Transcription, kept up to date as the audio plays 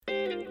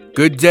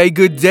Good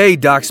day,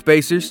 Doc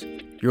Spacers.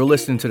 You're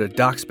listening to the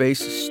DocSpace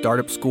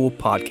Startup School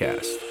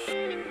podcast.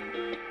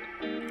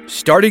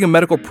 Starting a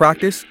medical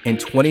practice in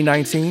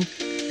 2019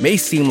 may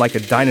seem like a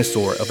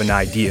dinosaur of an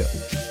idea,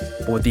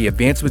 but with the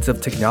advancements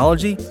of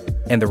technology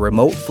and the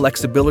remote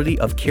flexibility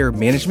of care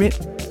management,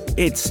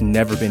 it's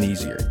never been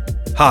easier.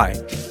 Hi,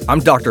 I'm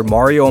Dr.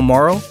 Mario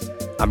Amaro.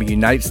 I'm a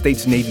United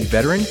States Navy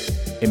veteran,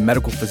 a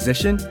medical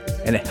physician,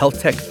 and a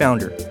health tech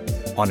founder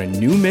on a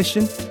new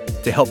mission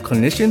to help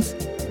clinicians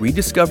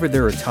rediscover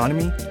their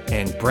autonomy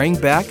and bring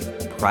back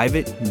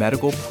private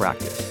medical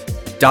practice.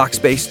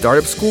 DocSpace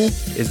Startup School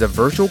is a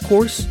virtual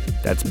course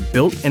that's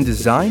built and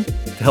designed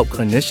to help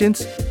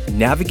clinicians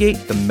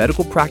navigate the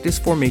medical practice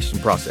formation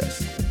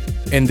process.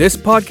 In this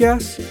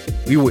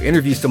podcast, we will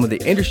interview some of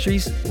the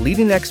industry's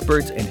leading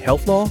experts in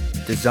health law,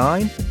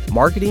 design,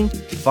 marketing,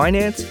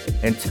 finance,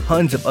 and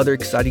tons of other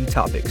exciting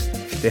topics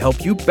to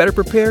help you better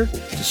prepare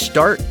to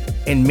start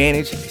and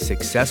manage a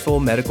successful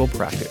medical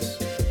practice.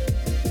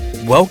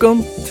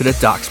 Welcome to the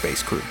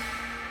DocSpace crew.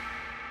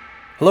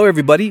 Hello,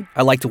 everybody.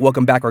 I'd like to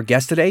welcome back our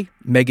guest today,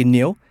 Megan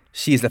Neal.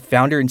 She is the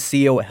founder and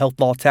CEO of Health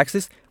Law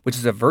Texas, which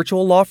is a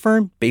virtual law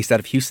firm based out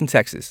of Houston,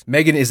 Texas.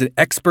 Megan is an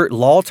expert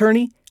law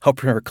attorney,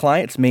 helping her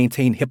clients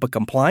maintain HIPAA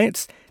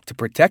compliance to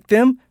protect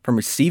them from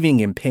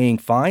receiving and paying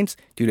fines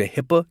due to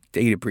HIPAA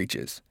data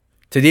breaches.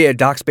 Today at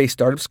DocSpace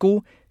Startup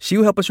School, she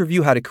will help us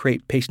review how to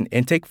create patient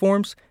intake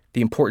forms,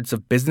 the importance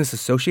of business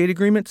associate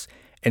agreements,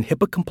 and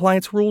HIPAA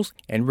compliance rules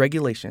and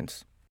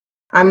regulations.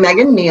 I'm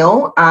Megan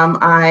Neal.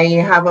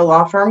 I have a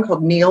law firm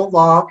called Neal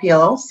Law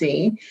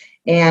PLLC,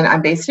 and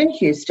I'm based in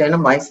Houston.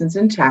 I'm licensed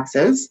in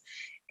Texas,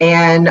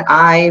 and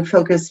I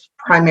focus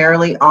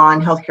primarily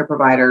on healthcare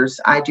providers.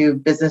 I do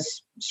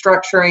business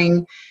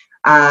structuring,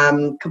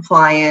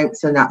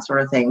 compliance, and that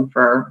sort of thing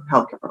for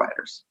healthcare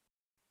providers.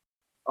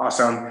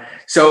 Awesome.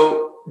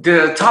 So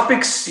the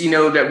topics,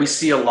 that we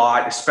see a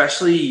lot,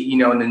 especially, in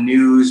the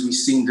news, we've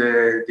seen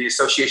the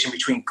association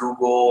between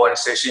Google and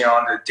especially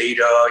on the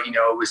data,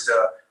 was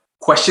the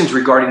questions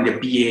regarding the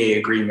BAA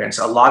agreements.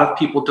 A lot of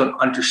people don't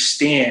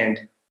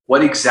understand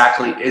what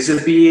exactly is a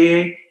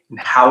BAA and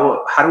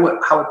how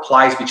it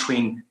applies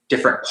between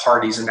different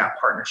parties in that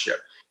partnership.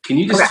 Can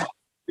you just talk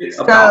a bit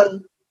about?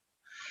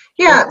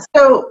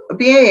 So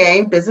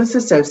BAA, Business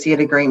Associate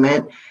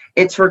Agreement,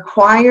 it's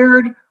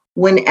required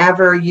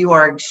whenever you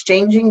are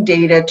exchanging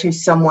data to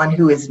someone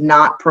who is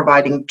not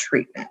providing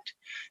treatment.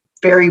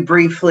 Very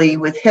briefly,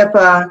 with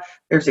HIPAA,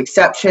 there's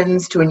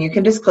exceptions to when you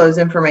can disclose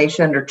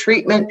information under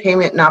treatment,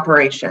 payment, and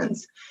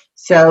operations.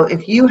 So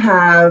if you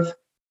have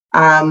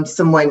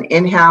someone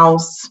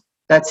in-house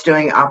that's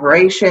doing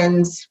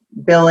operations,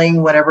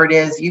 billing, whatever it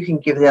is, you can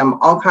give them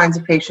all kinds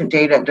of patient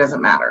data. It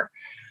doesn't matter.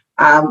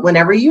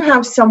 Whenever you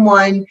have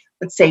someone,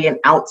 let's say an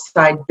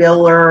outside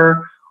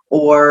biller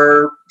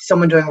or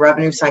someone doing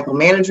revenue cycle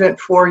management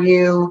for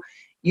you,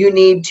 you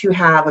need to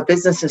have a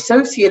business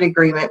associate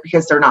agreement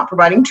because they're not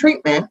providing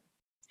treatment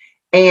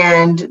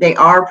and they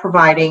are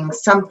providing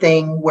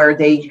something where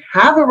they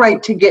have a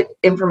right to get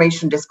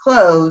information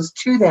disclosed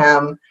to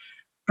them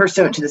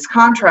pursuant to this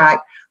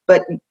contract,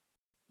 but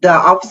the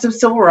Office of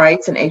Civil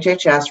Rights and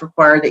HHS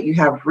require that you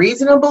have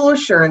reasonable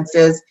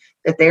assurances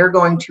that they are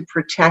going to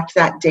protect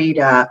that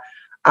data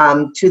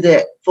to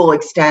the full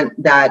extent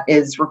that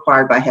is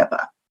required by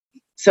HIPAA.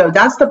 So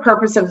that's the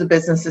purpose of the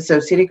business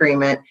associate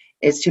agreement,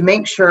 is to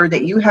make sure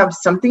that you have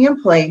something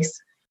in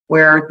place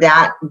where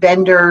that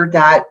vendor,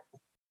 that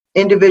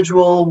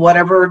individual,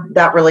 whatever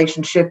that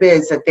relationship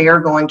is, that they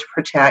are going to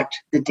protect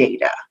the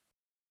data.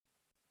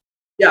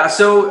 Yeah,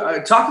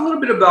 so talk a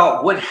little bit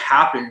about what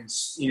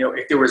happens,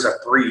 if there was a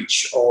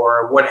breach,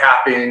 or what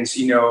happens,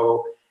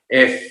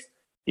 if,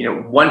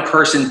 one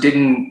person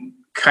didn't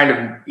kind of,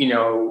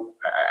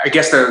 I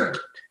guess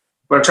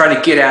what I'm trying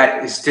to get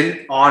at is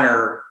didn't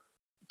honor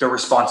their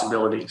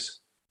responsibilities.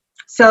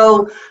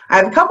 So I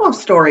have a couple of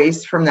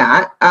stories from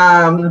that.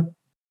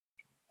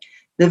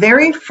 The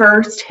very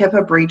first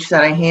HIPAA breach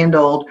that I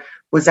handled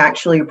was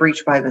actually a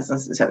breach by a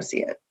business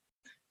associate.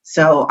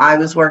 So I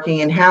was working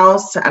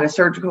in-house at a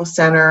surgical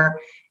center,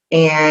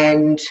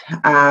 and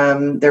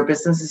their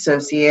business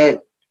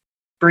associate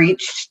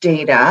breached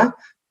data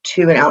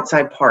to an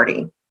outside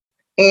party.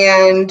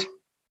 And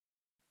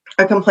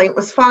a complaint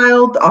was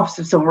filed. The Office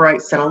of Civil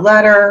Rights sent a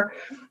letter.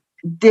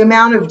 The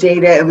amount of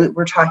data,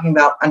 we're talking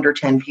about under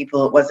 10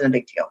 people, it wasn't a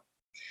big deal.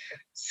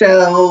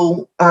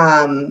 So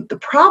the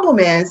problem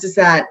is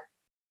that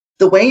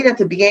the way that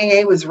the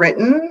BAA was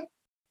written,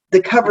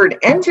 the covered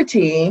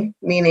entity,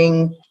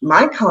 meaning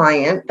my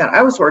client that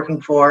I was working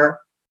for,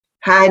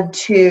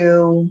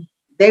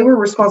 they were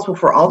responsible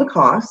for all the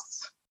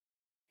costs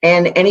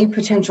and any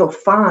potential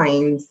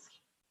fines,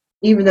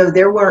 even though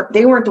they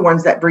weren't the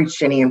ones that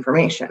breached any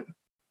information.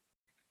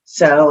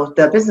 So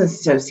the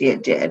business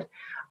associate did.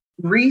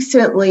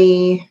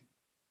 Recently,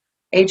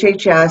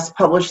 HHS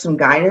published some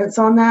guidance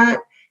on that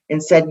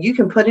and said you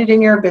can put it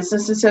in your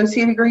business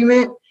associate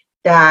agreement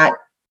that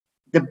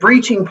the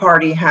breaching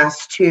party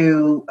has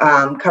to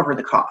cover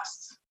the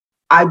costs.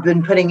 I've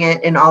been putting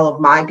it in all of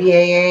my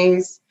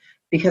BAAs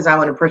because I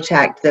want to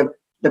protect the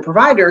the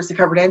providers, the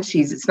covered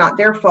entities, it's not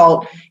their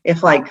fault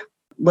if, like,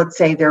 let's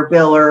say their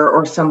biller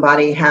or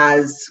somebody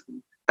has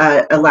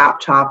a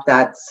laptop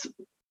that's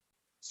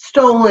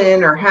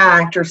stolen or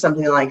hacked or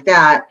something like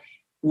that.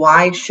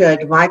 Why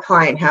should my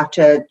client have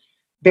to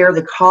bear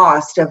the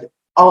cost of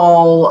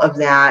all of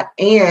that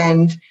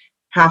and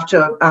have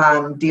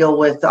to deal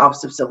with the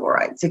Office of Civil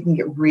Rights? It can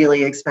get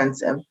really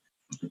expensive.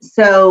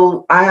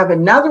 So I have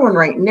another one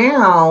right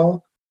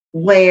now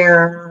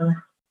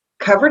where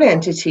covered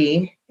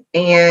entity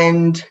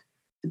and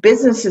the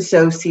business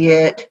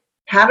associate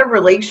had a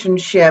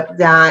relationship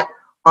that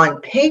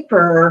on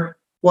paper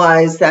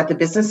was that the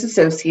business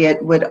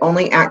associate would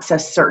only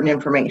access certain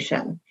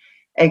information,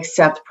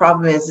 except the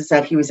problem is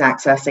that he was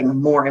accessing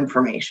more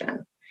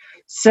information.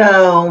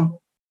 So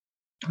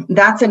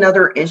that's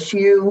another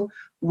issue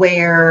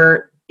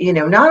where, you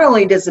know, not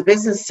only does the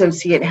business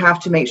associate have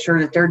to make sure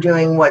that they're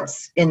doing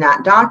what's in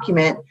that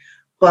document,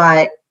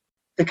 but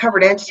the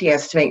covered entity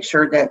has to make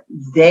sure that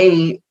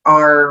they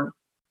are,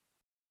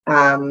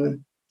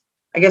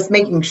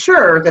 making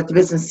sure that the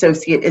business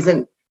associate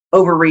isn't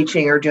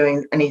overreaching or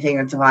doing anything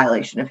that's a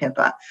violation of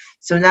HIPAA.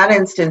 So in that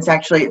instance,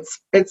 actually,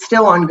 it's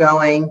still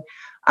ongoing.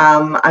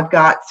 I've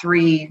got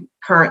 3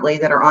 currently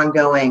that are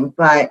ongoing,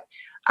 but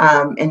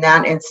in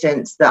that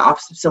instance, the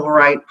Office of Civil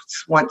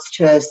Rights wants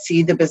to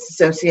see the business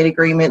associate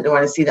agreement. They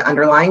want to see the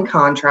underlying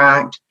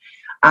contract.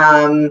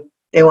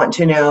 They want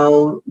to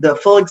know the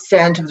full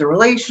extent of the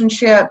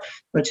relationship.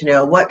 They want to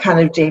know what kind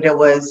of data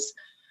was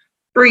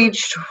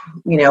breached.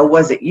 You know,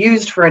 was it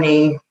used for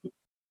any,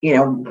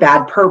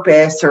 bad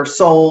purpose or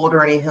sold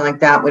or anything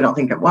like that? We don't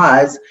think it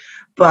was,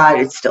 but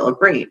it's still a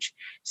breach.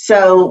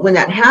 So when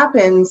that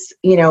happens,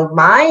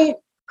 my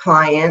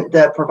client,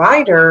 the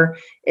provider,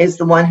 is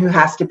the one who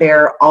has to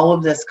bear all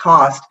of this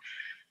cost.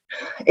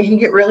 It can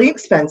get really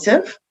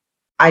expensive.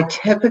 I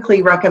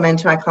typically recommend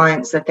to my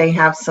clients that they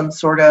have some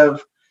sort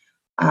of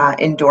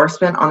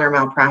endorsement on their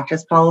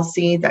malpractice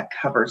policy that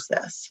covers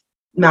this.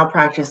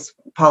 Malpractice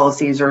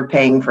policies are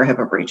paying for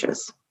HIPAA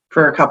breaches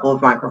for a couple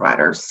of my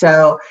providers.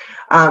 So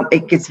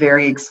it gets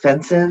very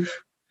expensive.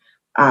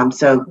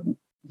 So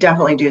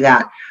definitely do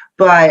that.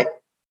 But,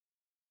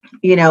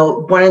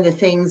 one of the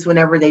things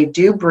whenever they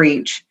do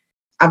breach,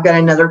 I've got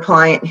another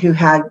client who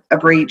had a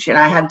breach and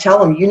I had to tell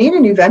them, you need a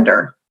new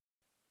vendor,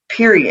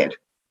 period.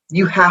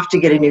 You have to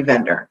get a new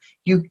vendor.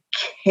 You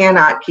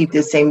cannot keep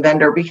the same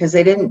vendor because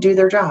they didn't do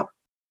their job.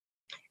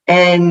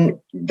 And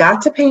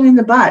that's a pain in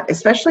the butt,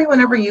 especially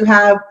whenever you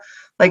have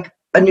like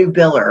a new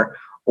biller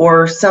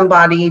or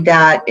somebody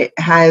that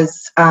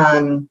has,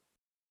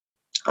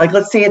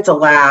 let's say it's a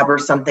lab or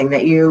something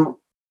that you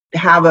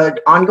have an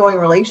ongoing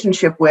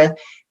relationship with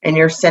and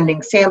you're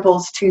sending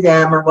samples to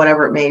them or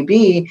whatever it may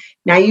be.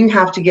 Now you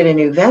have to get a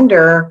new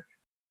vendor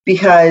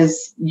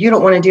because you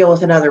don't want to deal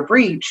with another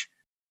breach.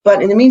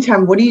 But in the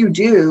meantime, what do you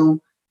do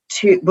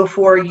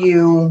before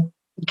you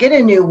get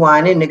a new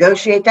one and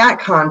negotiate that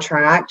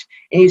contract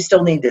and you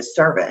still need this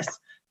service?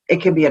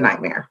 It can be a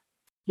nightmare.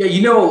 Yeah,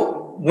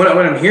 when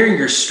I'm hearing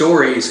your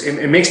stories,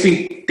 it makes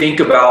me think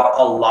about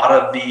a lot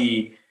of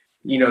the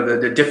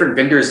different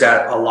vendors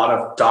that a lot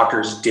of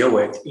doctors deal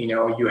with.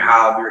 You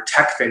have your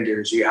tech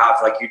vendors, you have,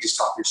 like you just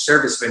talked, your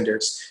service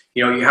vendors,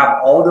 you have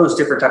all those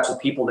different types of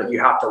people that you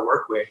have to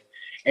work with.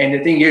 And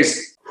the thing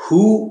is,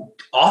 who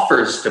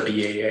offers the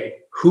BAA?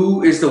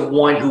 Who is the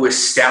one who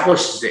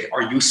establishes it?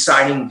 Are you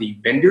signing the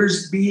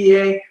vendor's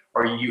BAA?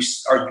 Do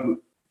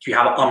you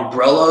have an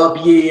umbrella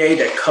BAA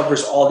that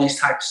covers all these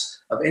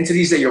types of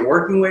entities that you're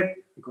working with?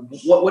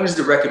 What is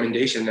the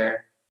recommendation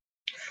there?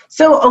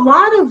 So a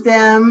lot of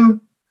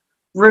them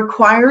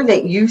require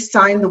that you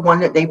sign the one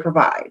that they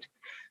provide.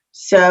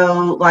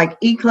 So like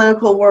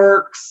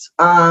eClinicalWorks,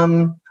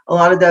 a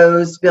lot of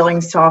those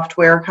billing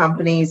software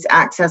companies,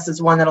 Access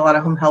is one that a lot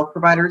of home health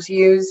providers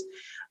use.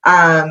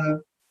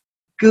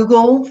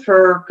 Google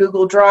for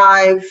Google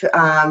Drive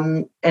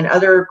and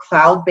other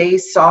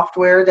cloud-based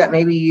software that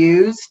may be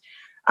used,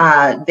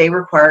 they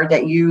require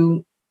that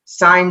you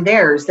sign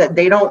theirs, that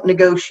they don't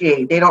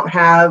negotiate. They don't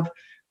have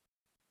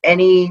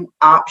any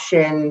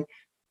option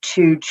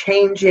to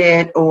change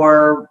it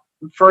or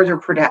further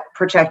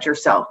protect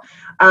yourself.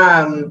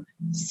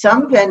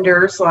 Some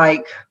vendors,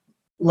 like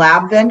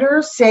lab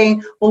vendors, say,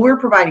 well, we're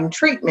providing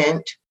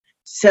treatment,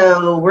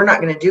 so we're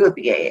not going to do a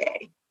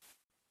BAA.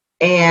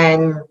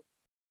 And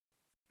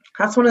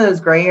that's one of those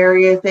gray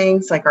area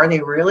things, like, are they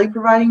really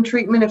providing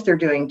treatment if they're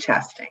doing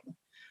testing?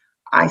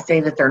 I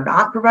say that they're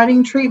not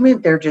providing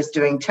treatment, they're just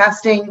doing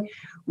testing.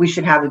 We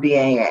should have a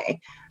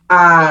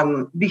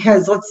BAA.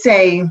 Because let's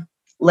say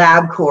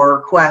LabCorp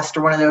or Quest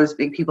or one of those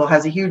big people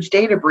has a huge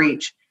data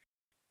breach.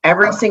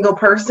 Every single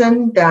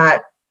person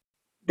that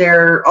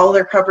all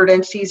their covered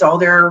entities, all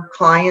their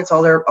clients,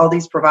 all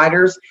these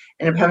providers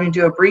end up having to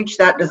do a breach,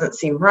 that doesn't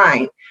seem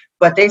right.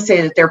 But they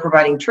say that they're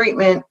providing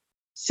treatment,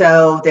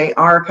 so they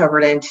are a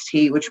covered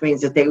entity, which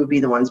means that they would be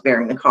the ones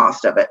bearing the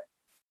cost of it.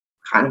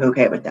 Kind of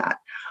okay with that.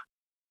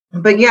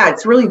 But yeah,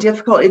 it's really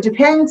difficult. It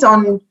depends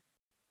on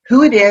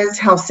who it is,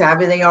 how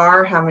savvy they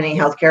are, how many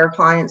healthcare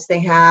clients they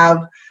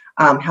have,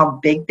 how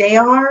big they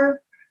are.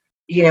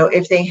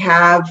 if they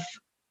have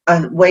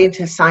a way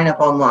to sign up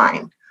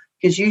online.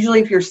 Because usually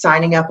if you're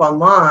signing up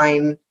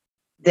online,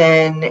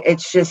 then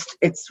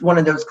it's one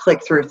of those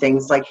click through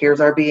things like,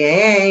 here's our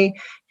BAA,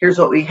 here's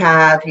what we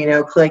have,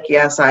 click,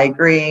 yes, I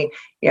agree.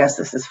 Yes,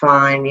 this is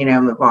fine,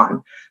 move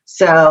on.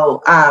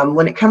 So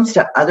when it comes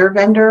to other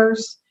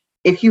vendors,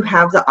 if you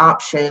have the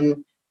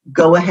option,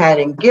 go ahead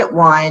and get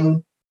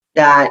one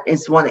that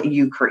is one that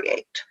you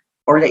create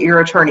or that your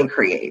attorney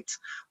creates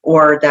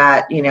or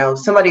that,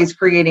 somebody's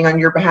creating on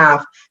your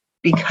behalf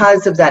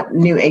because of that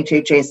new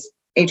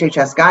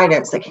HHS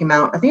guidance that came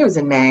out, I think it was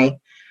in May,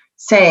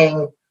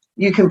 saying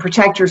you can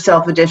protect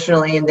yourself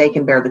additionally and they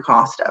can bear the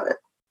cost of it.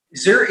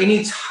 Is there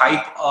any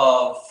type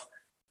of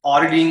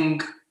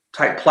auditing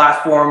type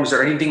platforms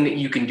or anything that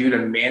you can do to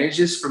manage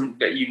this from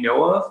that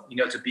of,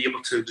 to be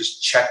able to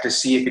just check to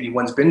see if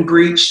anyone's been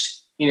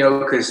breached,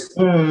 because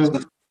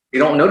they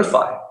don't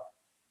notify?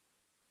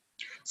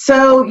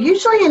 So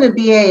usually in a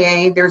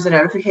BAA, there's a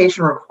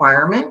notification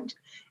requirement.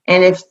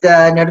 And if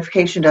the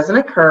notification doesn't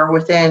occur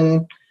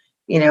within,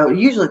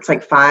 usually it's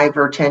like 5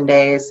 or 10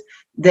 days,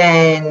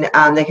 then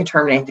they can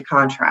terminate the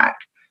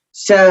contract.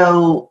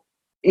 So,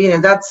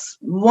 that's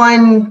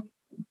one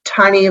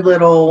tiny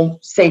little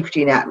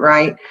safety net,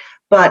 right?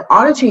 But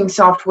auditing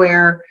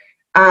software,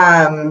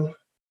 it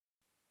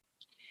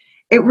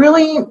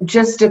really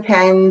just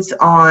depends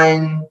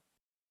on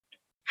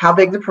how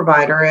big the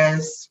provider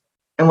is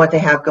and what they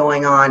have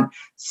going on.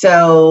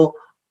 So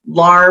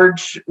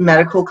large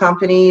medical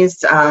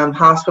companies,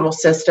 hospital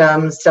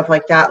systems, stuff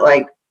like that,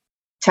 like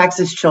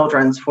Texas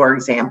Children's, for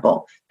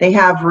example, they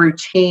have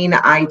routine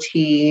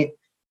IT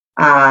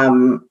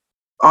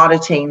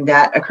auditing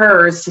that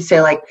occurs to say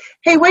like,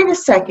 hey, wait a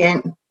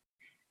second,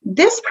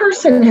 this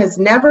person has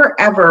never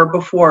ever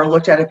before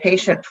looked at a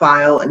patient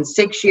file in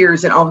 6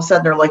 years and all of a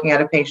sudden they're looking at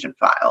a patient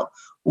file.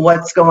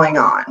 What's going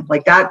on?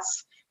 Like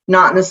that's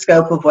not in the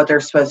scope of what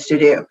they're supposed to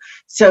do.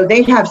 So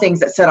they have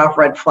things that set off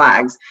red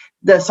flags.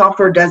 The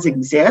software does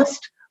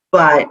exist,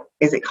 but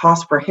is it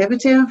cost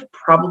prohibitive?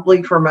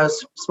 Probably for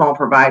most small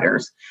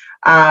providers.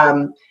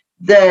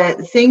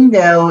 The thing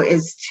though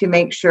is to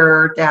make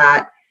sure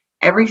that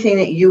everything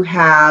that you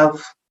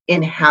have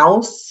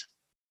in-house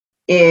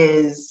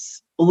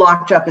is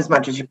locked up as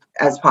much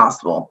as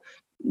possible,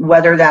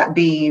 whether that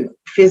be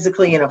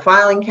physically in a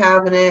filing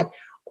cabinet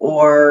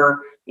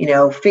or,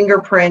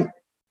 fingerprint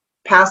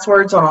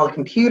passwords on all the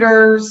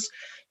computers,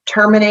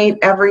 terminate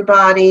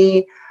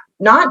everybody,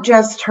 not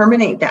just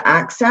terminate the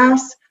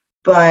access,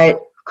 but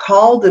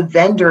call the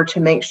vendor to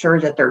make sure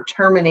that they're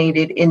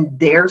terminated in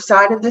their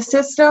side of the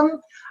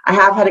system. I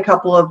have had a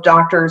couple of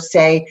doctors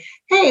say,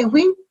 hey,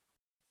 we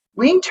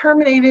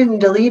terminated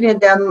and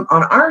deleted them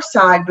on our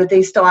side, but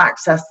they still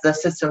access the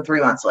system 3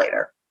 months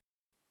later.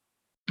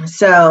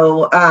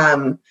 So,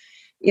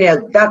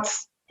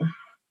 that's,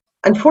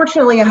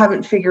 unfortunately, I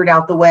haven't figured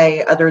out the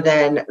way other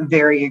than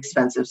very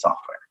expensive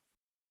software.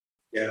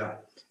 Yeah.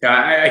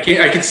 I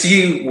can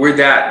see where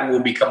that will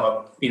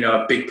become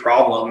a big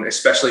problem,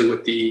 especially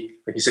with the,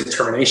 like you said,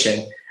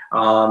 termination,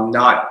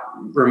 not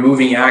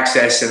removing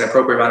access in an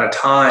appropriate amount of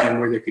time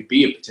where there could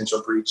be a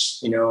potential breach.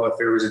 If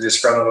there was a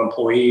disgruntled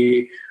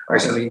employee or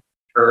something,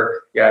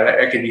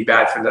 that could be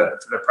bad for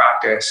the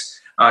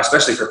practice,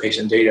 especially for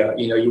patient data.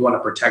 You want to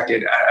protect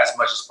it as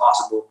much as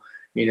possible,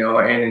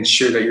 and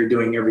ensure that you're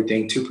doing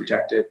everything to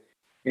protect it.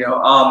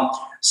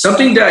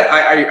 Something that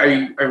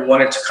I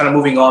wanted to kind of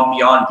moving on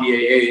beyond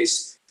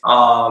BAAs.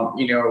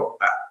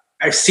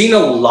 I've seen a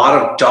lot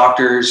of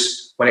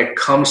doctors when it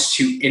comes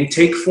to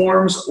intake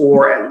forms,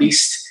 or at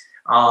least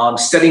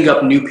setting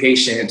up new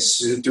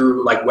patients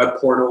through like web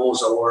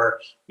portals or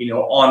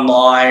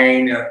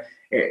online.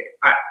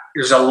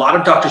 There's a lot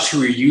of doctors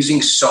who are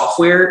using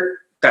software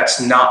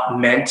that's not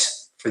meant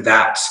for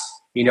that,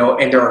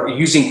 and they're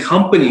using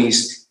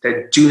companies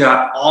that do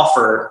not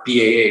offer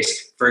BAAs.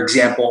 For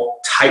example,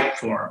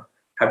 Typeform.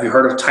 Have you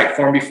heard of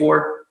Typeform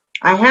before?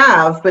 I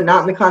have, but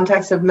not in the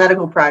context of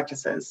medical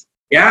practices.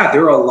 Yeah,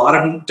 there are a lot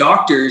of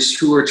doctors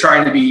who are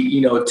trying to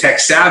be, tech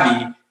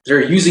savvy.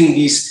 They're using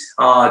these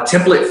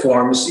template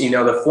forms,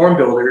 the form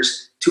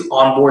builders, to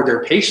onboard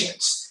their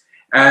patients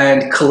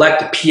and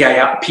collect PII.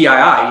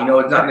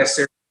 It's not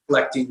necessarily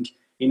collecting,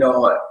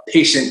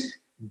 patient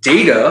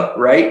data,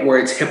 right, where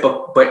it's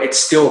HIPAA, but it's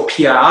still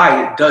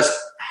PII.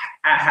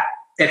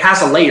 It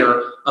has a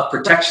layer of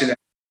protection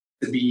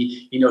to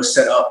be,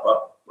 set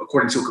up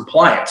according to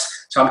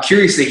compliance. So I'm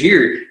curious to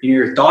hear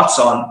your thoughts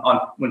on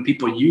when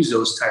people use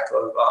those type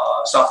of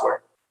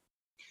software.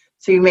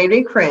 So you made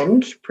me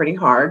cringe pretty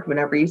hard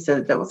whenever you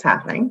said that was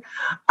happening.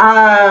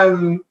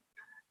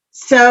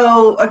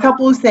 So a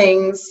couple of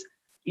things,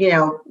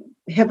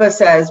 HIPAA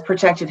says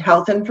protected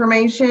health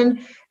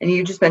information, and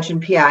you just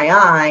mentioned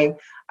PII.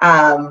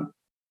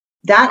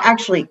 That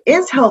actually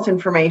is health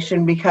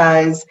information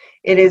because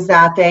it is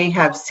that they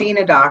have seen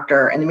a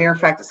doctor, and the mere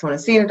fact that someone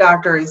has seen a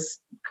doctor is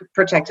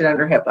protected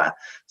under HIPAA.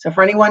 So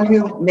for anyone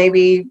who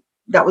maybe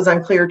that was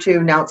unclear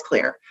to, now it's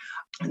clear.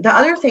 The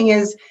other thing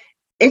is,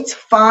 it's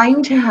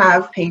fine to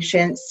have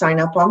patients sign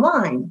up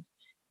online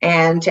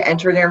and to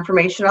enter their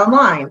information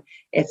online.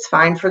 It's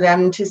fine for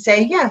them to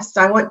say, yes,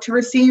 I want to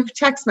receive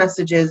text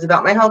messages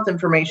about my health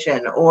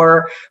information,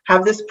 or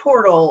have this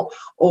portal,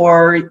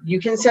 or you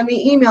can send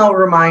me email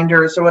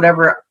reminders or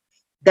whatever.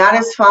 That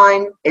is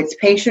fine. It's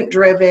patient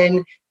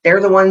driven.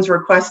 They're the ones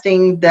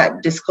requesting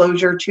that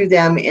disclosure to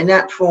them in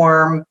that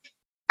form.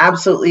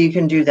 Absolutely, you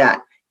can do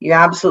that. You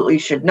absolutely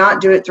should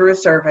not do it through a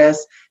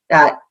service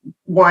that,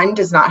 one,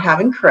 does not have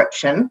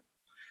encryption.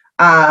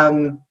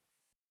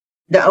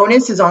 The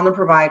onus is on the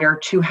provider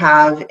to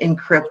have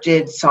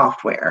encrypted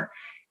software.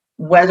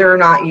 Whether or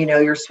not you know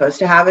you're supposed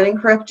to have it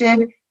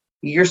encrypted,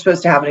 you're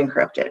supposed to have it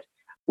encrypted.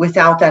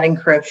 Without that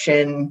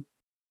encryption,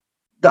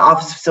 the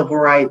Office of Civil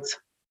Rights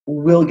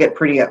will get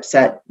pretty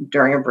upset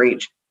during a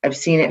breach. I've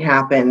seen it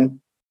happen.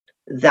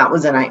 That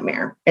was a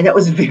nightmare. And it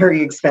was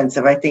very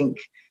expensive. I think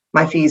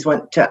my fees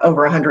went to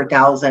over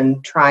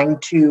 $100,000 trying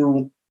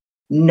to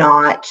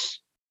not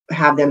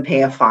have them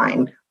pay a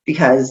fine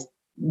because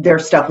their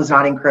stuff was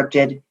not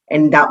encrypted.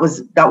 And that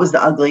was the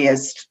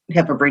ugliest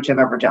HIPAA breach I've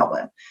ever dealt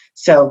with.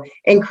 So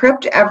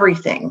encrypt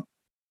everything.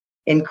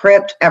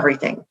 Encrypt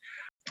everything.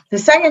 The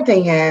second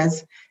thing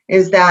is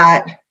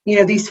that,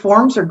 these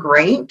forms are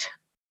great,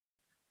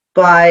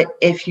 but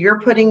if you're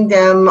putting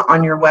them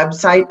on your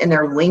website and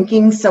they're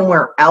linking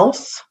somewhere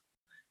else,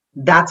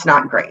 that's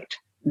not great.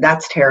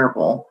 That's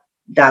terrible.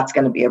 That's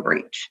going to be a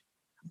breach.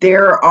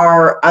 There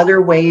are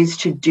other ways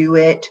to do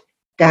it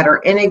that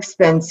are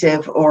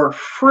inexpensive or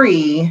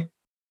free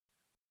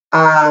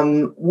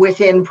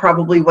within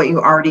probably what you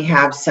already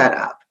have set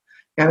up.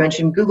 I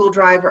mentioned Google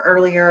Drive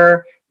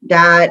earlier,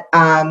 that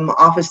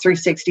Office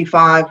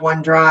 365,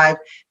 OneDrive,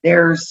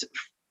 there's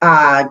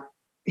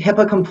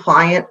HIPAA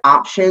compliant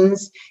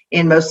options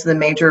in most of the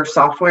major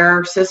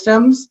software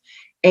systems,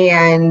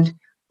 and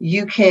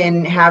you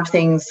can have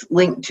things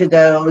linked to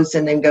those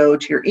and then go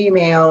to your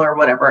email or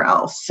whatever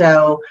else.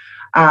 So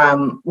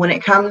when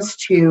it comes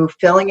to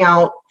filling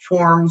out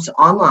forms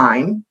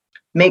online,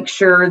 make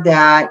sure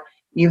that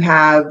you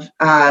have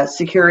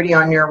security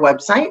on your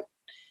website,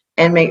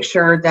 and make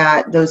sure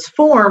that those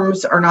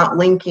forms are not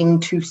linking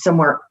to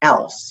somewhere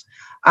else.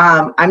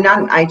 I'm not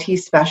an IT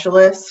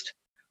specialist.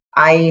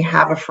 I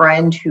have a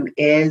friend who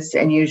is,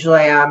 and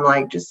usually I'm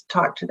like, just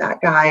talk to that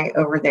guy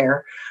over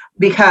there,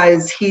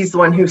 because he's the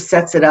one who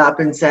sets it up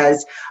and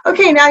says,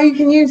 okay, now you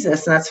can use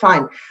this, and that's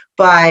fine.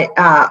 But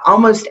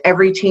almost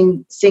every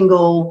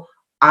single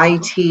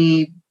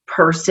IT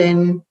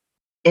person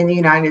in the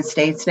United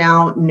States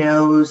now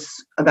knows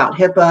about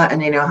HIPAA,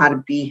 and they know how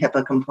to be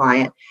HIPAA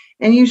compliant.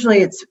 And usually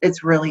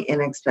it's really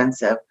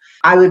inexpensive.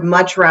 I would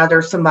much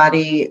rather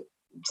somebody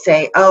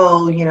say,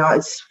 oh,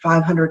 it's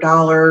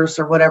 $500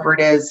 or whatever it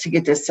is to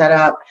get this set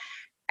up.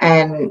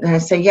 And I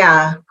say,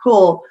 yeah,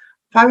 cool.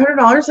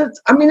 $500,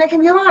 that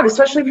can be a lot,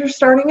 especially if you're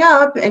starting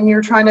up and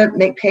you're trying to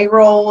make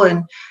payroll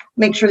and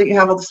make sure that you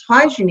have all the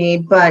supplies you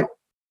need. But,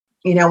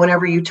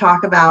 whenever you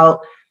talk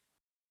about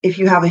if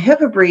you have a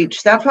HIPAA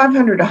breach, that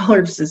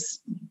 $500 is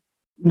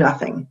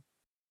nothing.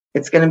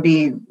 It's going to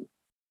be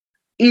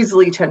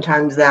easily 10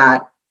 times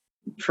that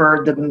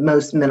for the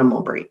most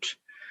minimal breach.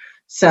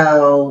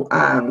 So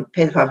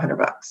pay the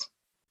 $500,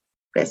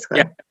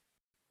 basically.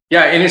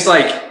 Yeah, and it's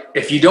like,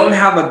 if you don't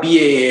have a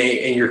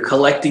BAA and you're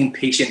collecting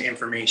patient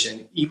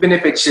information, even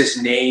if it's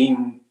just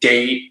name,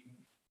 date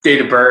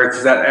of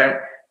birth,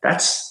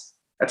 that's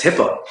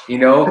HIPAA,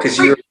 because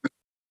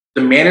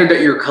the manner that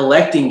you're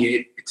collecting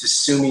it, it's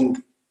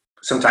assuming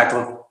some type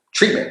of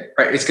treatment,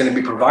 right? It's going to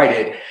be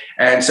provided.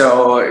 And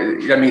so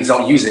that means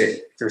don't use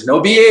it. If there's no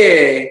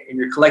BAA and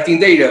you're collecting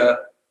data,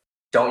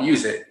 don't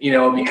use it,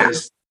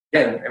 because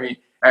again,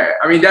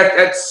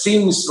 that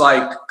seems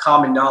like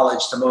common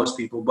knowledge to most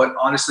people, but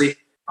honestly,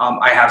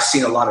 I have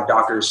seen a lot of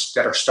doctors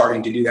that are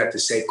starting to do that to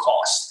save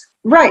cost.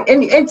 Right.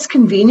 And it's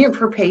convenient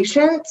for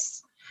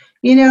patients.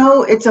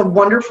 It's a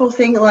wonderful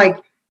thing. Like,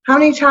 how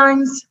many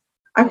times,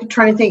 I'm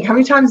trying to think, how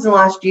many times in the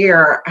last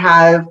year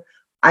have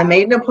I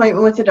made an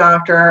appointment with a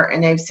doctor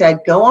and they've said,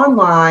 go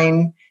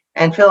online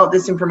and fill out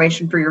this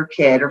information for your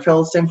kid, or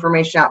fill this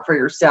information out for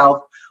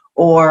yourself,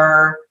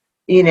 or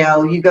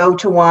you go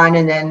to one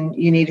and then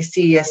you need to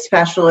see a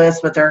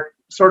specialist, but they're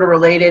sort of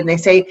related, and they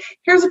say,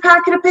 here's a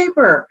packet of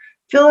paper,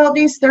 fill out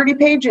these 30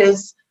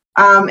 pages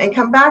and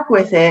come back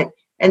with it.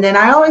 And then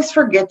I always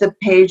forget the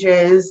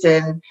pages,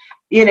 and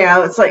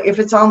it's like, if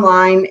it's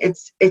online,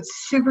 it's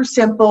super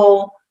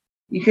simple.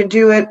 You can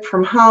do it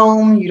from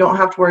home. You don't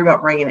have to worry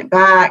about bringing it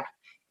back.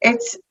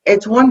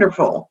 It's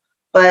wonderful.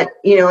 But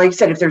like you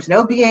said, if there's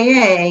no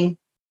BAA,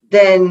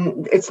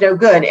 then it's no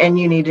good, and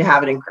you need to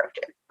have it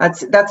encrypted.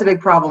 That's a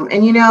big problem.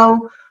 And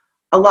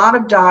a lot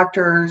of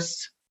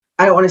doctors,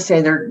 I don't want to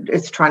say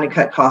it's trying to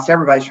cut costs.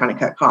 Everybody's trying to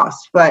cut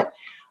costs, but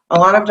a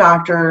lot of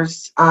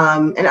doctors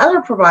and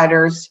other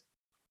providers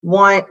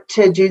want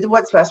to do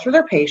what's best for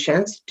their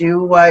patients,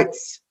 do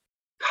what's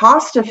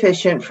cost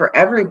efficient for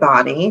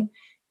everybody,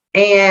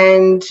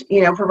 and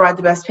provide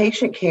the best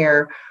patient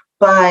care.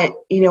 But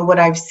what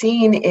I've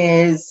seen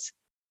is,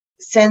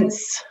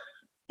 since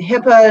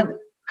HIPAA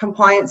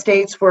compliance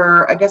dates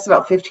were, I guess,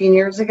 about 15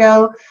 years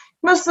ago,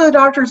 most of the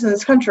doctors in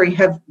this country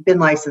have been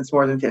licensed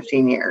more than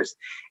 15 years.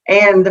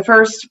 And the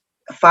first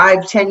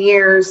 5-10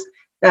 years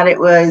that it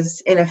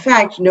was in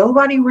effect,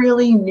 nobody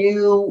really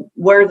knew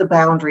where the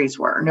boundaries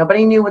were.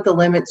 Nobody knew what the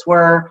limits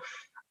were.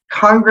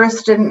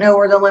 Congress didn't know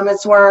where the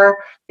limits were.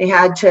 They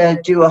had to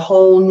do a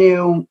whole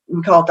new,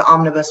 we call it the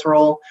omnibus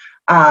rule,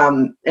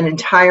 an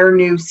entire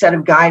new set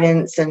of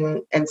guidance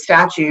and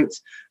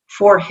statutes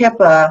for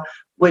HIPAA,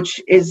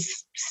 which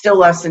is still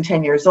less than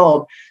 10 years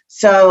old.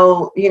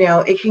 So,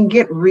 it can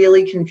get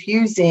really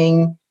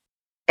confusing.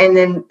 And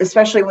then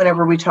especially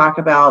whenever we talk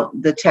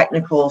about the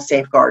technical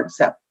safeguards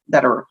that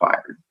are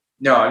required.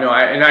 No,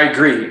 I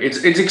agree.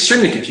 It's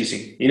extremely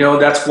confusing.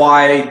 That's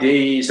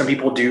why some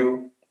people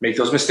do make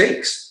those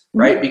mistakes,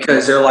 right? Mm-hmm.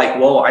 Because they're like,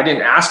 well, I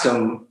didn't ask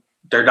them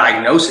their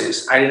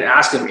diagnosis. I didn't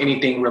ask them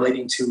anything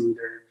relating to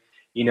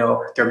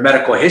their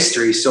medical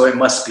history. So it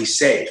must be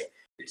safe.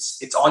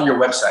 It's on your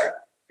website.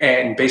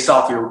 And based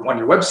off on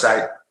your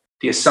website,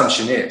 the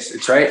assumption is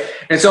it's right.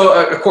 And so,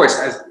 of course,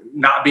 as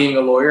not being a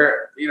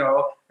lawyer,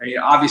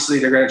 obviously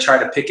they're going to try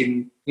to pick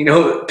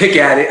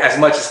at it as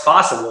much as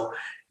possible,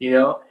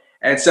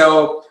 And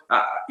so,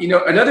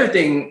 another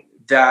thing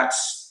that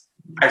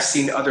I've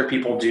seen other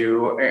people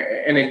do,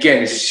 and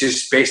again, it's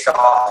just based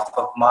off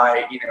of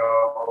my,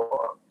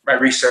 my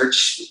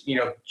research,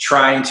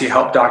 trying to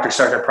help doctors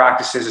start their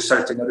practices and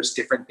start to notice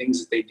different things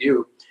that they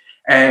do.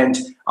 And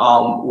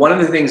one of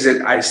the things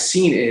that I've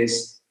seen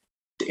is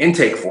the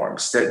intake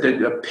forms,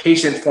 the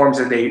patient forms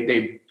that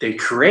they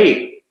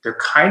create. They're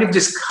kind of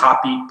just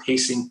copy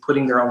pasting,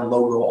 putting their own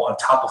logo on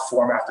top of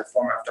form after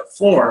form after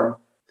form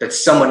that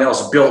someone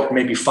else built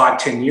maybe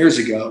 5-10 years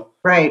ago.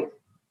 Right.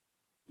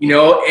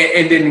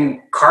 And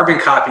then carbon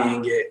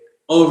copying it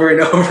over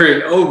and over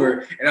and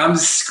over. And I'm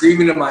just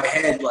screaming in my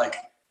head, like,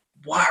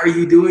 why are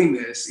you doing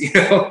this?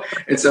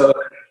 And so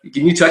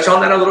can you touch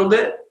on that a little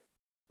bit?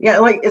 Yeah,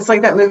 it's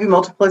like that movie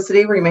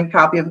Multiplicity where you make a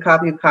copy of a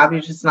copy of a copy.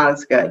 It's just not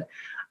as good.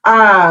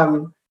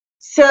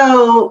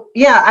 So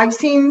yeah, I've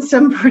seen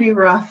some pretty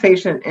rough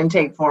patient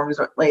intake forms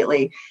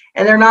lately,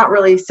 and they're not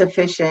really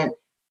sufficient.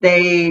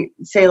 They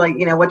say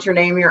what's your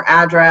name, your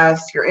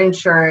address, your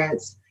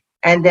insurance,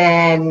 and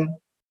then,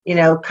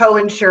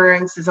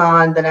 co-insurance is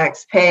on the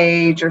next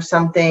page or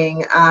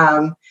something.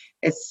 And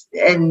it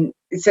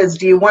says,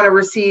 do you want to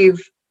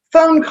receive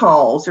phone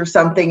calls or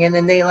something? And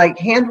then they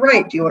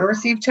handwrite, do you want to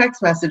receive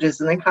text messages?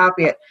 And they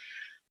copy it.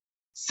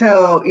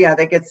 So yeah,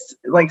 that gets,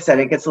 like I said,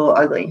 it gets a little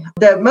ugly.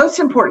 The most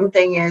important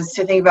thing is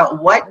to think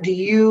about, what do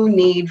you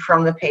need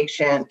from the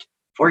patient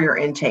for your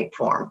intake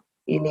form?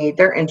 You need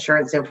their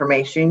insurance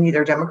information, you need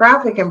their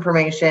demographic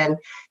information,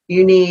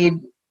 you need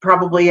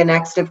probably a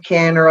next of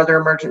kin or other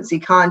emergency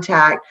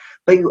contact,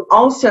 but you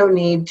also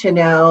need to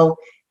know,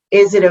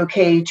 is it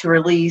okay to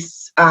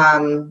release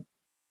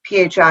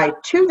PHI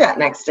to that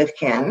next of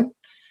kin?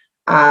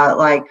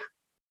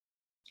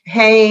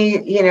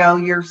 Hey,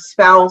 your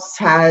spouse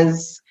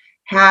has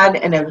had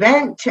an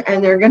event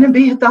and they're going to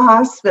be at the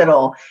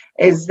hospital.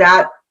 Is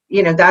that,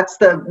 that's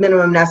the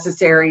minimum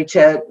necessary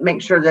to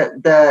make sure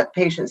that the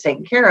patient's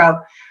taken care of,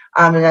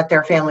 and that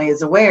their family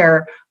is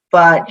aware.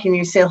 But can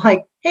you say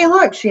hey,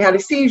 look, she had a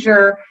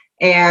seizure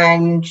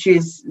and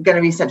she's going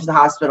to be sent to the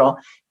hospital?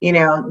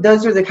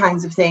 Those are the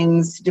kinds of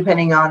things,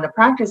 depending on the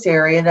practice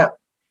area, that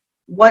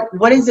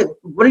what is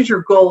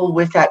your goal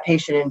with that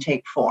patient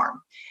intake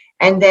form?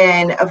 And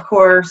then, of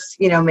course,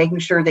 making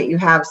sure that you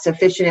have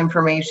sufficient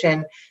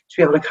information to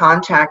be able to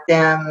contact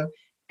them.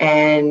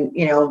 And,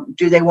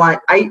 do they want,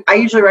 I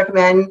usually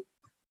recommend,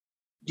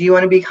 do you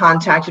want to be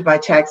contacted by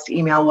text,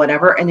 email,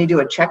 whatever? And they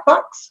do a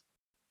checkbox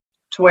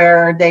to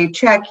where they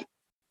check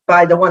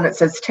by the one that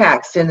says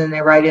text, and then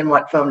they write in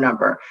what phone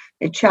number.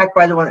 They check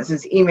by the one that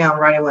says email and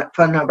write in what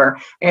phone number.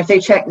 And if they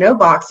check no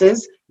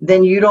boxes,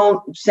 then you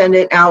don't send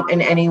it out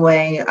in any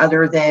way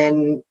other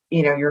than,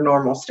 your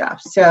normal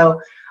stuff.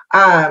 So,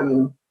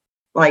 and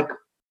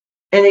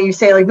then you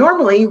say,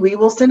 normally we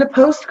will send a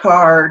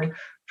postcard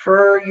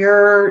for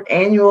your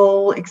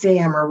annual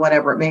exam or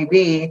whatever it may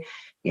be.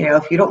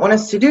 If you don't want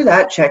us to do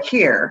that, check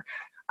here.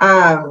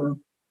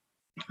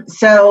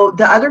 So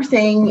the other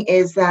thing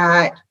is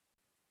that,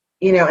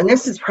 and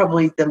this is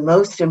probably the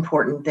most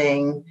important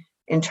thing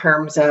in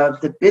terms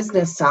of the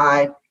business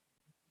side,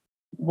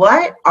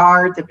 what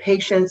are the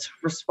patient's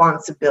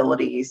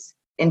responsibilities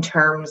in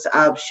terms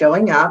of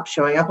showing up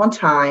on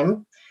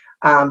time,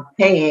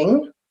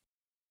 paying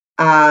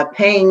at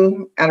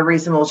a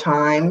reasonable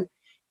time.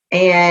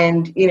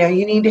 And,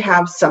 you need to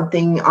have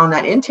something on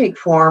that intake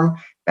form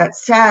that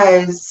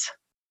says,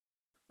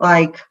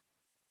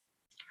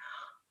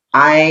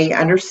 I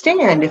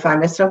understand if I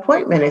miss an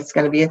appointment, it's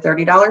going to be a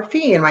 $30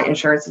 fee and my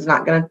insurance is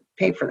not going to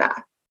pay for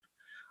that.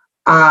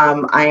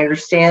 I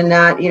understand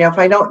that, if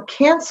I don't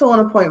cancel an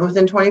appointment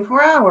within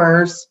 24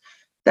 hours,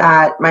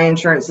 that my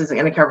insurance isn't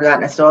going to cover that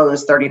and I still owe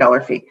this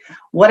 $30 fee.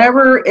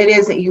 Whatever it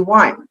is that you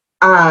want.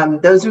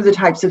 Those are the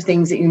types of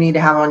things that you need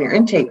to have on your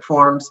intake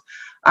forms.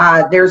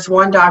 There's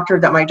one doctor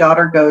that my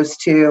daughter goes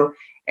to,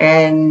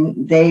 and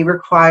they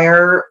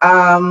require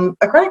a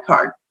credit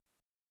card.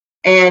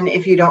 And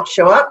if you don't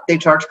show up, they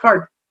charge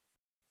card.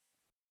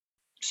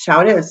 Just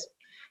how it is.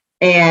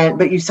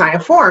 But you sign a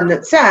form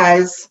that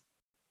says,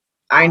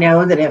 I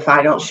know that if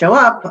I don't show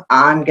up,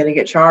 I'm going to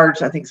get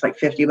charged, I think it's like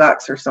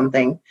 $50 or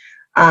something,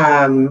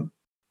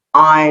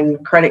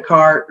 on credit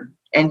card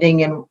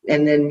ending, and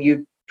then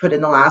you put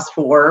in the last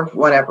four,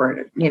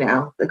 whatever,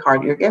 the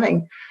card you're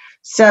giving.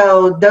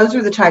 So those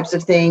are the types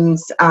of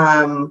things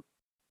on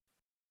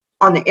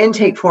the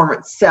intake form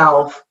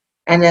itself.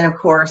 And then, of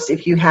course,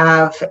 if you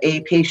have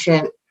a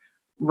patient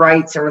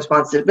rights and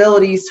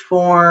responsibilities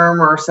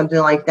form or something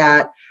like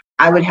that,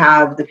 I would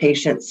have the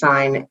patient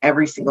sign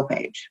every single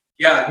page.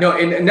 Yeah, no,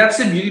 and that's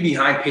the beauty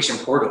behind patient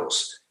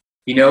portals.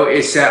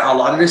 Is that a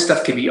lot of this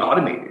stuff can be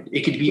automated.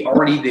 It could be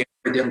already there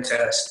for them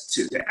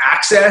to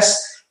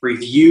access,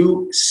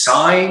 review,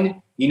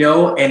 sign,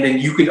 and then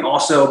you can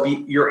also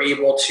you're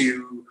able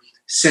to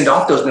send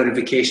off those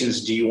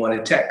notifications. Do you want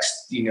to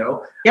text, Yep.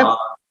 On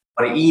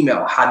an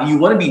email? How do you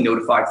want to be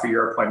notified for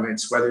your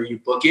appointments? Whether you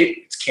book it,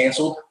 it's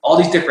canceled, all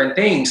these different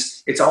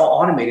things, it's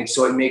all automated.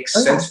 So it makes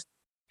sense to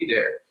be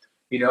there,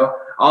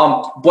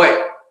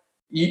 but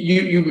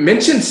you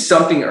mentioned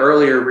something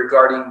earlier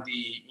regarding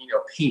the,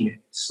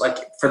 payments, like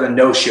for the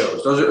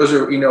no-shows. Those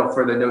are,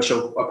 for the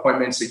no-show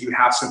appointments that you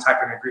have some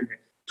type of agreement,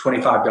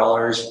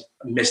 $25,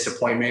 missed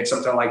appointment,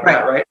 something like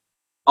that, right?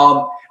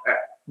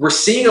 We're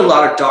seeing a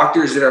lot of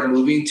doctors that are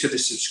moving to the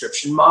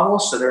subscription model.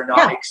 So they're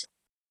not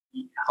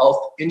accepting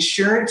health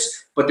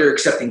insurance, but they're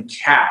accepting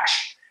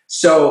cash.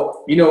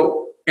 So,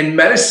 in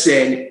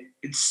medicine,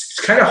 it's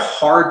kind of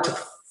hard to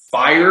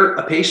fire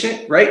a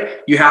patient,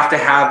 right? You have to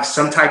have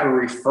some type of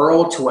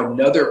referral to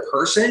another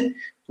person,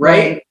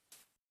 right?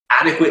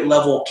 Adequate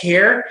level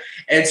care.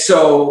 And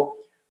so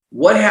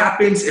what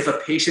happens if a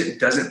patient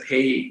doesn't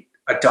pay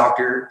a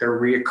doctor their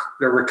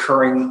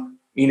recurring,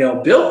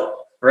 bill,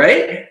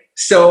 right?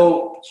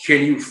 So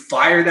can you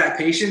fire that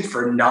patient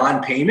for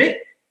non-payment?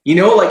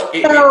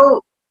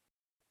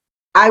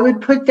 I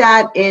would put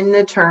that in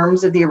the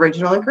terms of the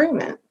original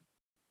agreement.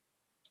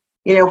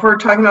 If we're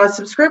talking about a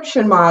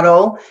subscription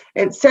model,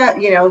 it's set,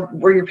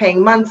 where you're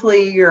paying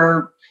monthly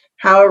or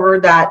however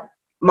that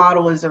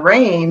model is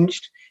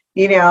arranged,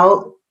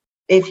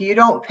 if you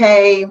don't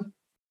pay,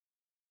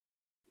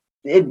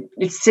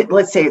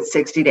 let's say it's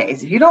 60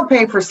 days. If you don't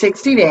pay for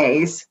 60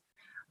 days,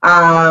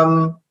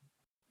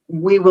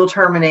 we will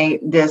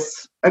terminate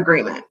this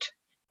agreement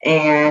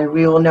and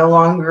we will no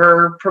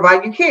longer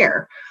provide you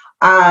care.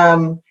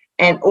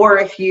 Or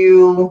if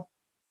you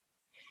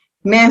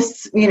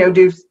miss,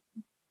 do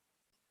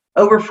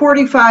over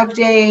 45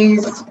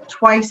 days,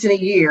 twice in a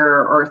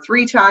year, or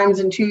 3 times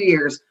in 2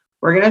 years,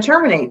 we're going to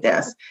terminate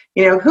this.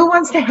 Who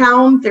wants to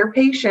hound their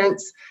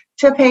patients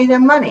to pay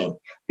them money?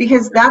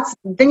 Because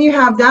then you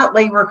have that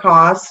labor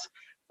cost.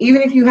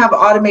 Even if you have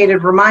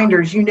automated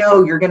reminders,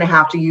 you're going to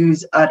have to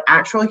use an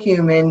actual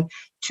human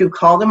to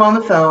call them on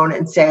the phone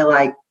and say,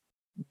 like,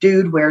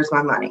 dude, where's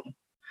my money?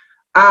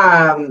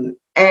 And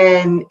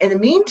in the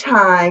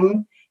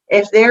meantime,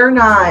 if they're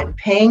not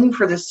paying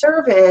for the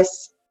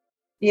service,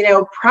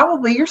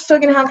 probably you're still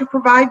going to have to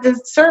provide the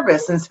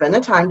service and spend the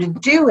time to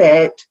do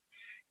it,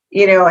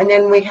 and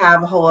then we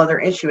have a whole other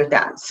issue with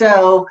that.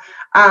 So,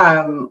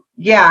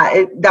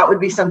 that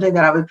would be something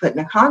that I would put in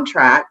a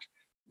contract.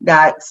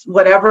 That's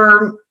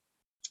whatever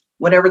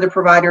the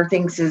provider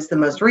thinks is the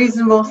most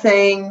reasonable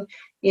thing.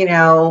 We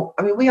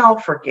all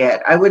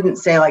forget. I wouldn't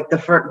say like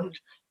if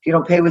you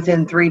don't pay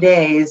within 3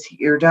 days,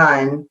 you're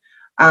done.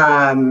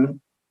 But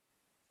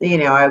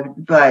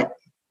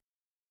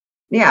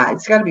yeah,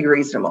 it's got to be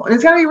reasonable, and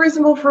it's got to be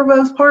reasonable for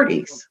both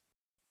parties.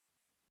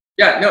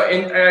 Yeah, no,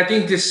 and I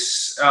think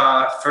this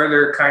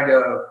further kind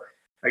of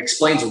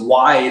explains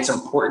why it's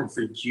important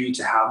for you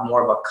to have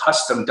more of a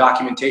custom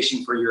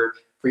documentation for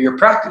your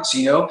practice,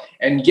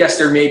 And yes,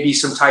 there may be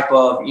some type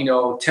of,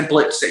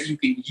 templates that you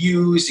can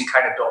use and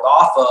kind of build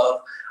off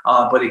of.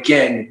 But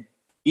again,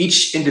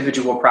 each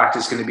individual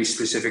practice is going to be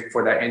specific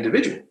for that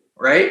individual,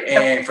 right?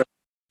 Yep. And for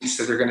the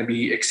that they're going to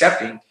be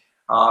accepting.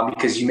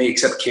 Because you may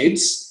accept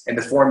kids and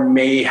the form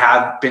may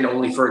have been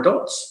only for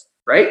adults,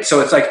 right? So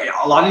it's like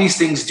a lot of these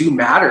things do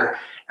matter,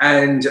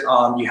 and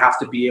you have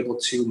to be able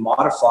to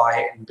modify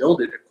it and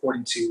build it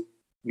according to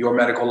your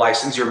medical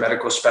license, your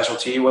medical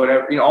specialty,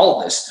 whatever, all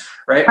of this,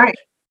 right? Right.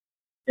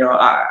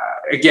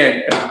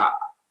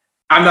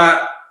 I'm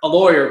not a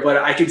lawyer, but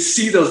I can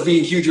see those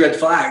being huge red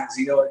flags,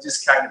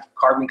 just kind of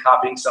carbon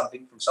copying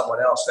something from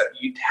someone else that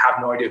you have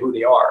no idea who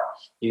they are.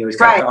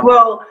 Right.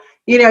 Well,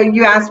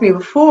 you asked me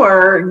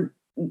before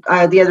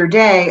the other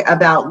day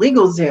about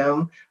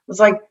LegalZoom. I was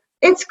like,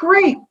 it's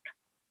great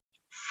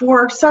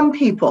for some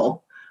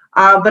people,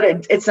 but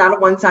it's not a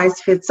one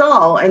size fits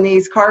all. And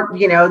these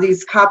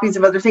these copies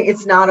of other things,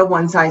 it's not a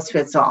one size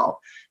fits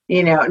all.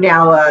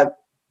 Now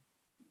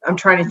I'm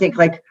trying to think,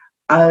 like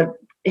a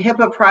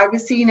HIPAA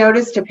privacy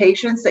notice to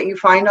patients that you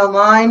find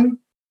online.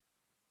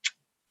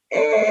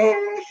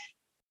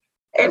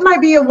 It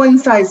might be a one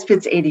size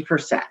fits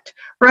 80%,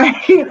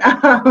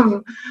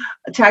 right?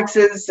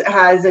 Texas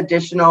has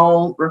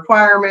additional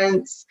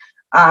requirements.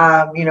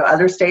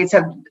 Other states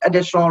have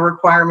additional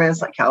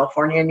requirements, like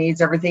California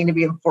needs everything to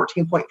be in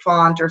 14-point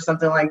font or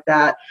something like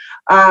that.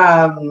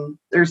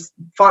 There's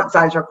font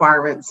size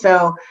requirements.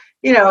 So,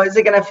 is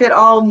it going to fit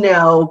all?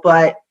 No,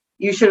 but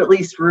you should at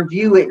least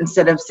review it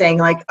instead of saying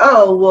like,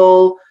 oh,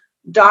 well,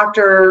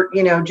 Dr.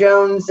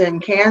 Jones in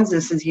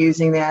Kansas is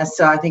using this,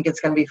 so I think it's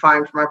going to be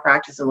fine for my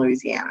practice in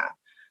Louisiana.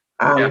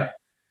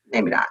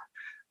 Maybe not.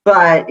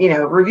 But,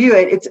 review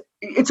it.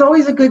 It's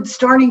always a good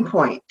starting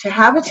point. To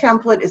have a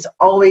template is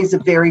always a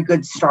very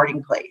good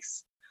starting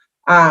place.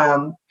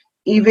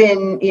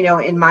 Even,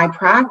 in my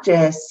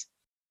practice,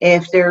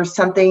 if there's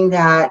something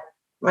that,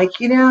 like,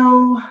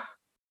 I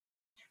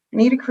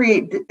need to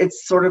create,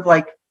 it's sort of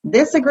like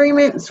this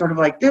agreement and sort of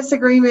like this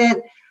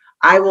agreement,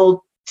 I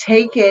will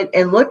take it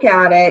and look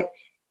at it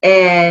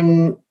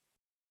and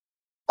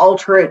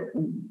alter it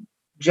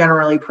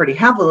generally pretty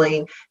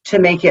heavily to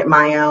make it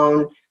my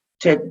own,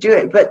 to do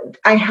it. But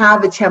I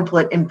have a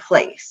template in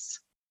place,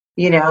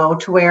 to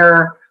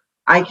where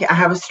I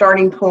have a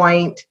starting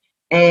point,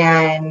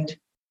 and,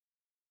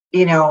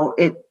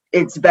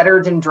 it's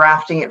better than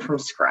drafting it from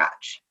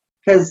scratch.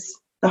 Because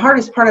the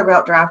hardest part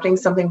about drafting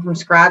something from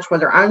scratch,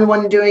 whether I'm the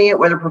one doing it,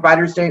 whether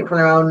providers doing it for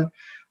their own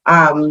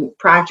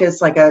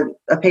practice, like a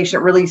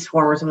patient release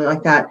form or something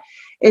like that,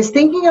 is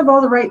thinking of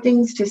all the right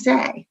things to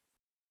say.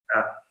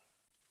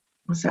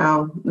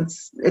 So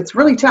it's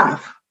really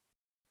tough.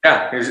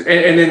 Yeah,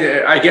 and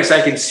then I guess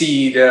I can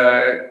see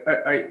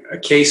a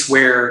case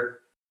where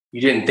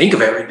you didn't think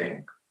of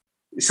everything.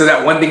 So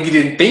that one thing you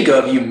didn't think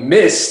of, you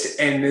missed,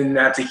 and then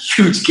that's a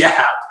huge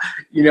gap,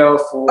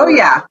 Oh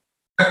yeah.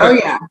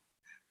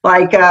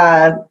 Like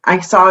I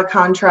saw a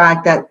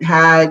contract that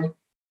had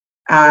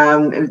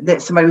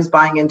that somebody was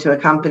buying into a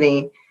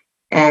company,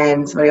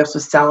 and somebody else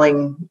was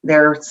selling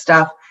their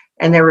stuff,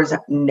 and there was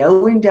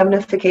no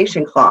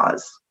indemnification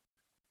clause.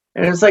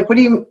 And it was like, what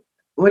do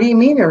you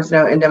mean there was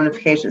no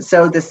indemnification?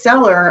 So the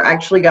seller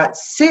actually got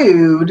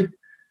sued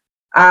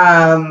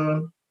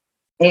and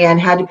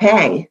had to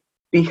pay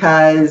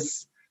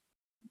because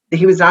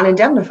he was not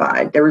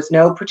indemnified. There was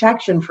no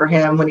protection for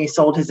him when he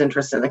sold his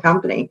interest in the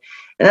company.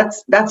 And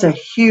that's a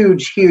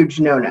huge, huge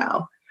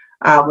no-no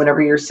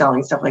whenever you're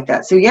selling stuff like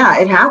that. So yeah,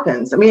 it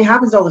happens. I mean, it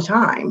happens all the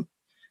time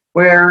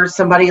where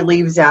somebody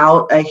leaves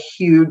out a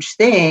huge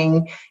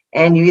thing,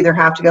 and you either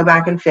have to go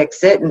back and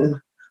fix it and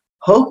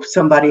hope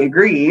somebody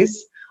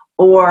agrees,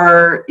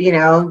 or,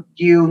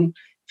 you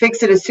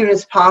fix it as soon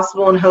as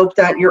possible and hope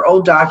that your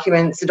old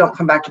documents don't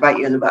come back to bite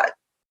you in the butt.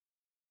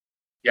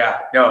 Yeah,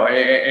 no,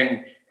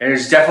 and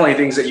there's definitely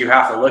things that you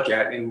have to look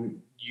at,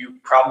 and you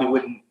probably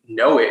wouldn't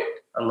know it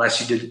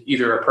unless you did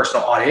either a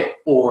personal audit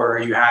or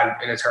you had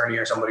an attorney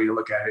or somebody to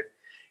look at it.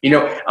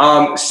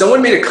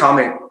 Someone made a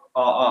comment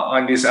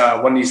on this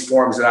one of these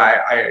forums that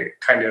I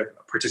kind of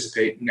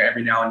participate in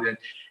every now and then.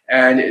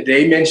 And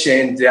they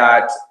mentioned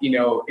that,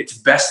 it's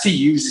best to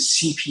use a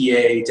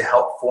CPA to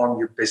help form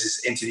your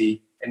business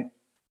entity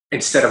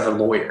instead of a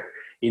lawyer,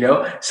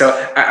 So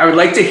I would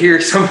like to hear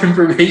some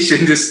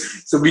information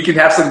just so we can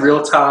have some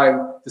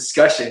real-time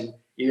discussion,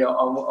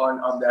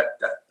 on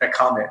that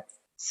comment.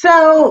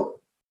 So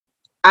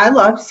I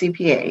love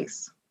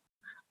CPAs.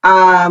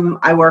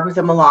 I work with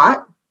them a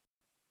lot.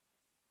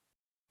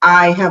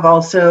 I have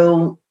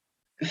also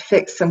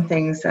fixed some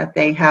things that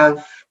they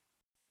have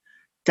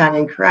done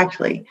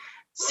incorrectly.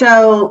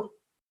 So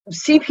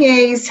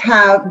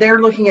CPAs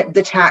they're looking at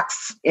the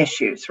tax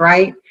issues,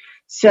 right?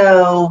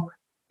 So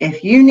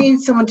if you need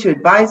someone to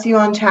advise you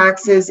on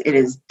taxes, it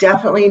is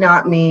definitely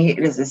not me. It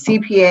is a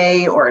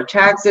CPA or a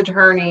tax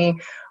attorney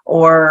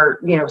or,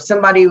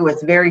 somebody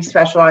with very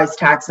specialized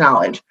tax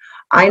knowledge.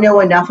 I know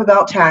enough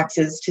about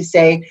taxes to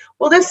say,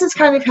 well, this is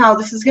kind of how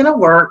this is going to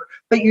work,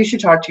 but you should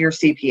talk to your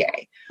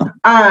CPA.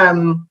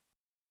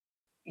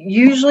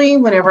 Usually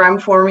whenever I'm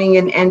forming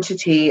an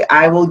entity,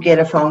 I will get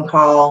a phone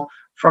call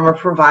from a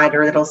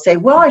provider that'll say,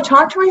 well, I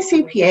talked to my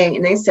CPA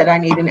and they said I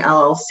need an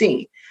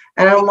LLC.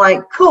 And I'm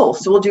like, cool,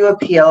 so we'll do a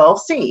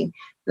PLLC. And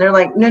they're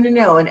like,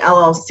 no, an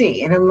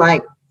LLC. And I'm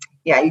like,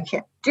 yeah, you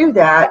can't do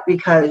that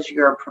because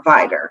you're a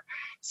provider.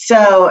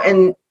 So,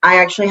 and I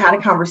actually had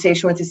a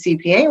conversation with a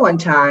CPA one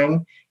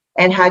time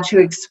and had to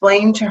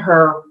explain to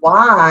her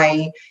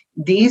why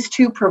these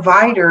two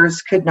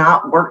providers could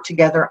not work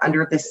together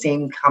under the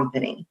same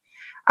company.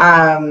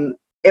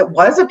 It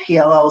was a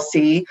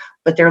PLLC,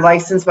 but they're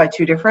licensed by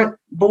two different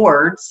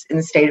boards in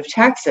the state of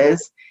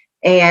Texas,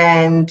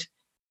 and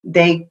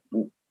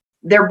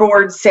their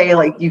boards say,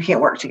 like, you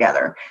can't work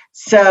together.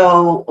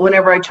 So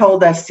whenever I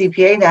told that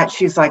CPA that,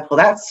 she's like, well,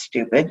 that's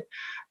stupid.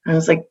 And I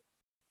was like,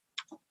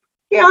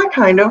 yeah,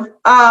 kind of.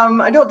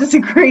 I don't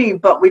disagree,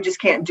 but we just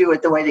can't do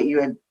it the way that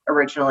you had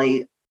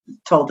originally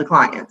told the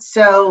client.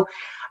 So,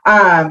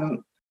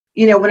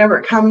 whenever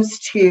it comes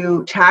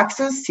to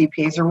taxes,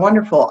 CPAs are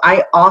wonderful.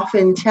 I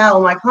often tell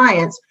my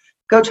clients,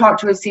 go talk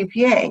to a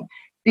CPA,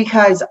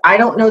 because I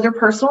don't know their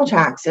personal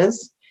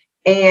taxes.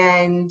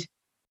 And,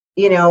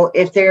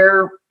 if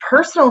their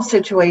personal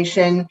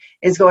situation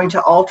is going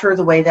to alter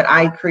the way that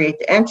I create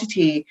the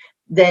entity,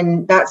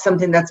 then that's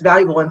something that's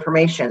valuable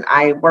information.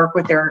 I work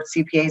with their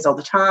CPAs all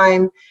the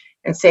time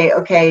and say,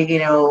 okay,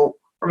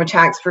 from a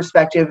tax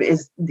perspective,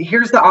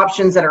 here's the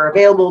options that are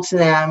available to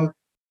them.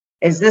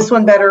 Is this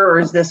one better or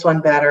is this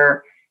one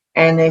better?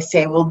 And they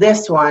say, well,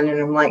 this one.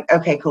 And I'm like,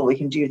 okay, cool, we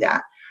can do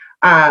that.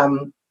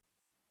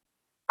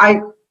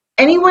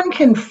 Anyone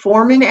can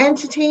form an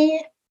entity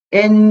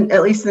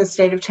at least in the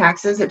state of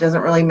Texas. It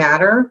doesn't really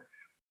matter.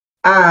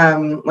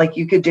 Like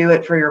you could do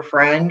it for your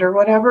friend or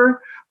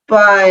whatever,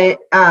 but,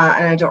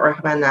 and I don't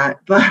recommend that,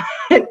 but,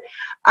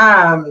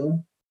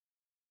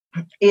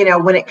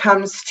 when it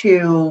comes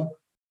to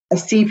a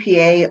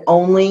CPA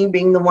only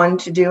being the one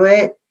to do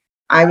it,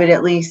 I would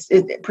at least,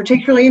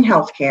 particularly in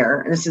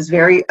healthcare, and this is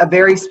a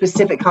very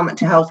specific comment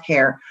to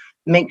healthcare,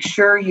 make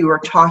sure you are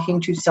talking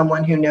to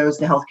someone who knows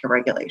the healthcare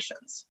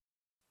regulations.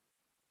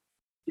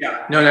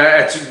 Yeah, no,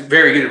 that's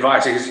very good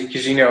advice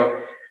because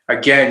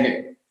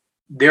again,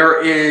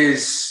 there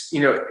is,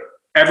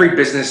 every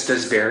business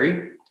does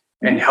vary,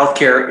 and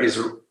healthcare is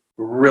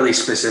really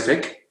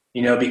specific,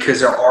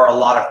 because there are a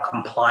lot of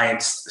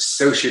compliance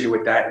associated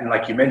with that. And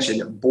like you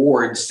mentioned,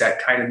 boards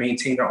that kind of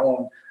maintain their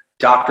own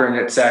doctrine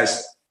that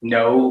says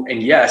no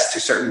and yes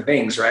to certain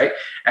things, right?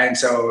 And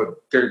so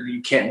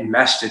you can't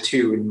mesh the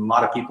two. And a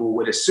lot of people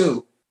would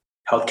assume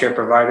healthcare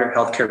provider,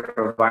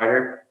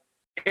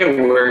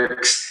 it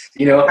works,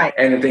 right.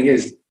 And the thing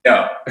is,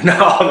 no,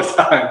 not all the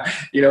time,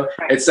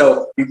 right. And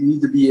so you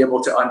need to be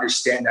able to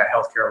understand that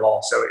healthcare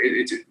law. So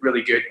it's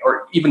really good,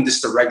 or even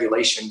just the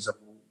regulations of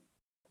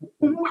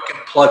what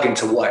can plug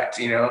into what,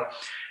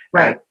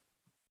 Right.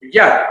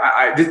 Yeah,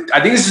 I think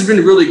this has been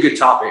a really good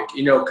topic,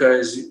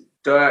 because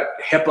the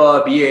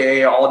HIPAA,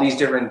 BAA, all these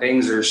different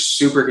things are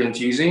super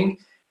confusing.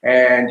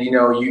 And,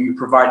 you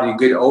provided a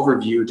good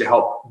overview to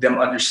help them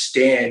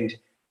understand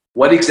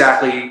what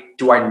exactly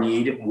do I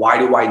need? Why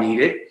do I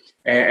need it?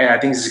 And I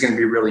think this is going to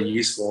be really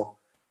useful.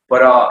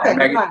 But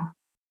Megan,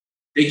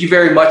 thank you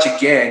very much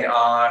again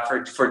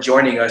for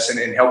joining us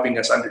and helping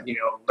us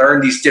learn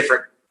these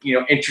different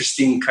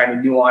interesting kind of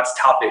nuanced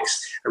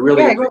topics. I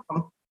really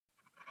welcome.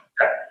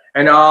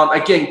 And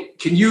again,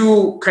 can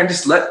you kind of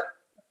just let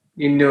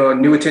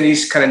new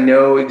attendees kind of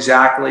know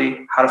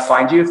exactly how to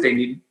find you if they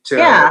need to?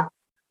 Yeah.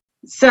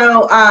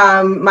 So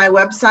my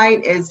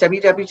website is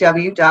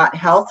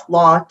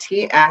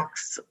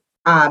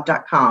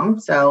www.healthlawtx.com.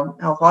 So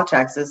Health Law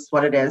Texas is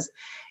what it is.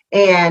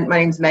 And my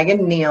name is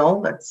Megan Neel.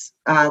 That's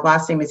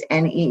last name is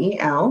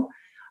Neel.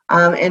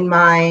 And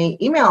my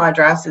email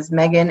address is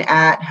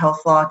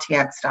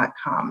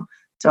megan@healthlawtx.com.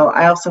 So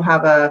I also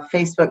have a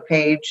Facebook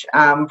page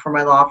for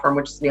my law firm,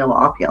 which is Neel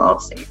Law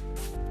PLLC.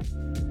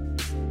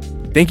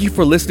 Thank you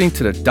for listening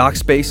to the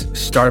DocSpace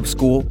Startup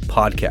School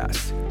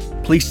podcast.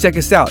 Please check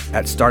us out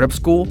at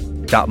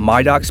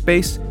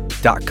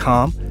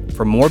startupschool.mydocspace.com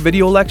for more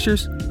video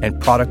lectures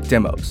and product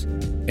demos.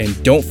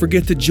 And don't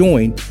forget to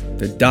join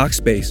the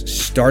DocSpace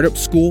Startup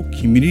School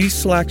Community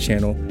Slack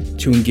channel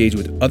to engage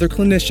with other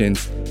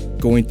clinicians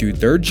going through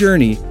their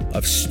journey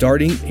of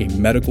starting a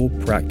medical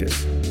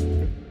practice.